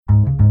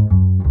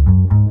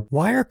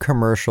Why are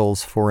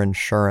commercials for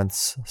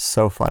insurance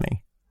so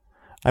funny?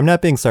 I'm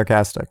not being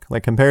sarcastic.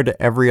 Like, compared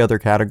to every other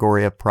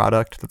category of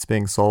product that's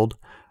being sold,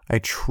 I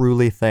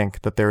truly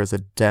think that there is a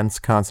dense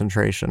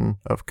concentration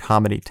of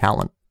comedy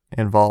talent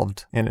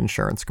involved in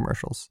insurance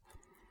commercials.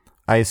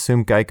 I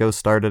assume Geico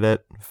started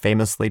it,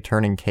 famously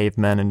turning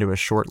cavemen into a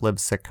short-lived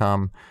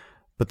sitcom,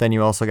 but then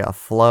you also got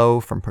Flo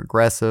from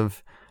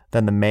Progressive,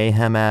 then the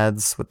Mayhem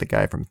ads with the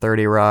guy from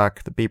 30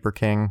 Rock, the Beeper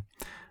King.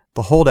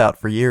 The holdout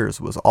for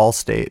years was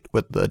Allstate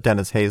with the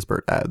Dennis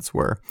Haysbert ads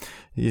where,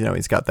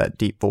 he's got that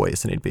deep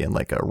voice and he'd be in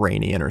like a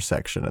rainy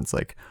intersection. It's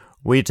like,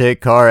 we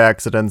take car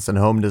accidents and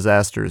home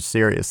disasters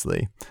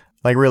seriously.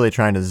 Like really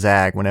trying to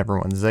zag when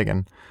everyone's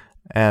zigging.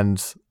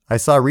 And I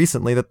saw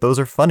recently that those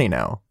are funny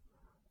now.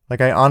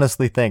 Like, I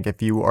honestly think if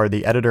you are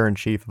the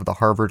editor-in-chief of the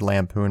Harvard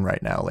Lampoon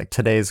right now, like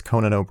today's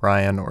Conan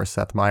O'Brien or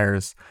Seth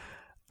Meyers,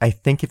 I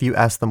think if you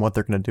ask them what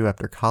they're going to do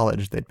after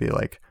college, they'd be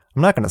like,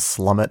 I'm not going to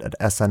slum it at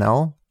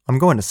SNL. I'm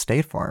going to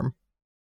State Farm.